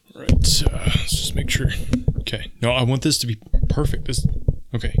Let's just make sure. Okay. No, I want this to be perfect.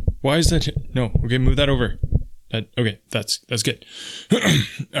 Okay. Why is that? No. Okay, move that over. Okay, that's good.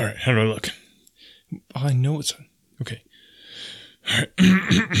 All right, how do I look? Oh, I know it's okay.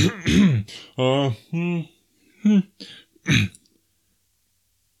 All right.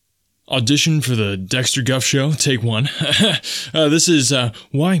 Audition for the Dexter Guff Show, take one. This is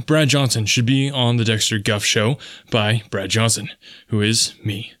why Brad Johnson should be on the Dexter Guff Show by Brad Johnson, who is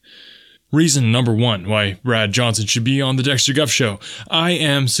me. Reason number one why Brad Johnson should be on the Dexter Guff Show. I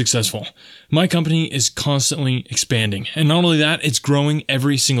am successful. My company is constantly expanding, and not only that, it's growing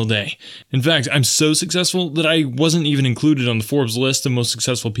every single day. In fact, I'm so successful that I wasn't even included on the Forbes list of most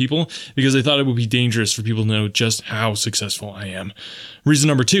successful people because I thought it would be dangerous for people to know just how successful I am. Reason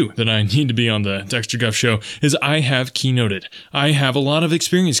number two that I need to be on the Dexter Guff Show is I have keynoted. I have a lot of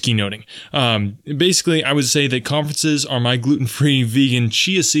experience keynoting. Basically, I would say that conferences are my gluten-free, vegan,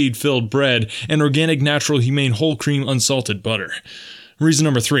 chia seed-filled bread and organic, natural, humane, whole cream, unsalted butter. Reason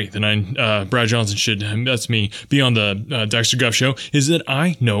number three that Brad Johnson should, that's me, be on the Dexter Guff Show is that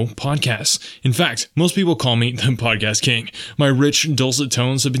I know podcasts. In fact, most people call me the podcast king. My rich, dulcet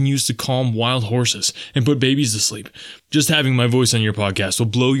tones have been used to calm wild horses and put babies to sleep. Just having my voice on your podcast will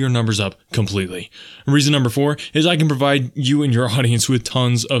blow your numbers up completely. Reason number four is I can provide you and your audience with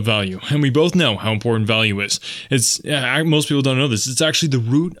tons of value. And we both know how important value is. Most people don't know this. It's actually the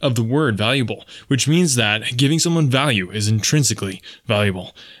root of the word valuable, which means that giving someone value is intrinsically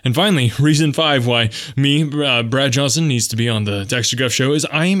valuable. And finally, reason five why me, Brad Johnson, needs to be on the Dexter Guff Show is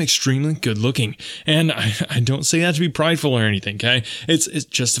I am extremely good looking. And I don't say that to be prideful or anything, okay? It's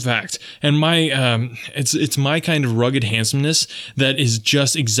just a fact. And it's my kind of rugged handsomeness that is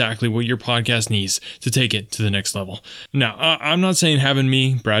just exactly what your podcast needs to take it to the next level. Now, I'm not saying having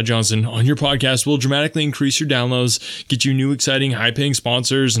me, Brad Johnson, on your podcast will dramatically increase your downloads, get you new, exciting, high-paying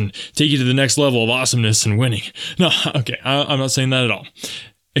sponsors, and take you to the next level of awesomeness and winning. No, okay, I'm not saying that at all.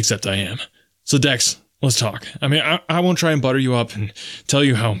 Except I am. So Dex, let's talk. I mean, I won't try and butter you up and tell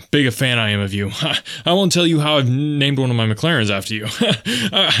you how big a fan I am of you. I won't tell you how I've named one of my McLarens after you.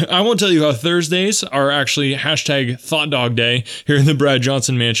 I won't tell you how Thursdays are actually hashtag Thought Dog Day here in the Brad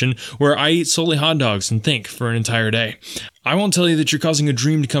Johnson mansion, where I eat solely hot dogs and think for an entire day. I won't tell you that you're causing a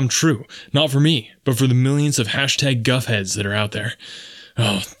dream to come true, not for me, but for the millions of hashtag Guff heads that are out there.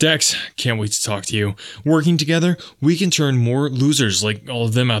 Oh, Dex, can't wait to talk to you. Working together, we can turn more losers like all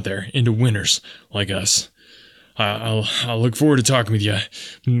of them out there into winners like us. I'll look forward to talking with you.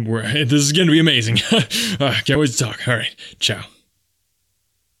 This is going to be amazing. Can't wait to talk. All right, ciao.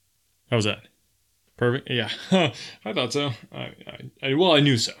 How was that? Perfect? Yeah, I thought so. I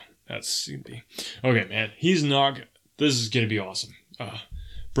knew so. That's going to be... Okay, man, this is going to be awesome.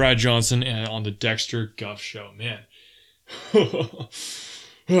 Brad Johnson and on the Dexter Guff Show, man.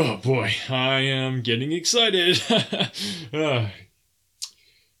 Oh boy, I am getting excited. Has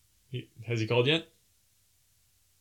he called yet?